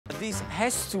This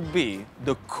has to be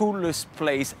the coolest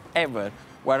place ever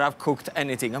where I've cooked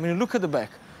anything. I mean, look at the back.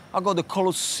 I've got the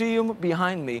Colosseum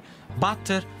behind me.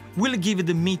 Butter will give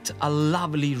the meat a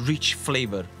lovely, rich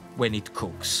flavor when it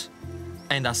cooks.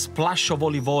 And a splash of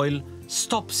olive oil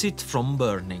stops it from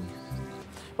burning.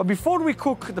 But before we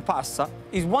cook the pasta,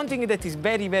 is one thing that is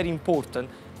very, very important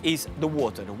is the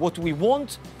water. What we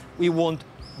want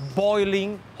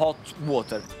boiling hot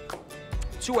water.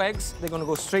 2 eggs, they're gonna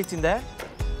go straight in there.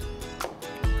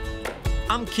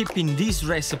 I'm keeping this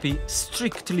recipe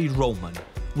strictly Roman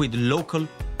with local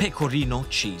pecorino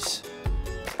cheese.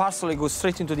 Parsley goes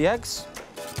straight into the eggs.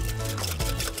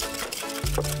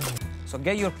 So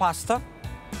get your pasta.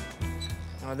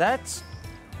 Now that.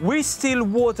 With still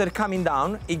water coming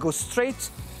down, it goes straight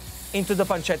into the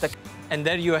pancetta. And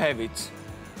there you have it.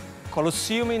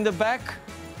 Colosseum in the back,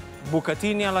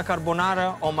 bucatini alla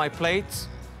carbonara on my plate.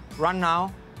 Right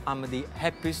now, I'm the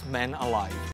happiest man alive.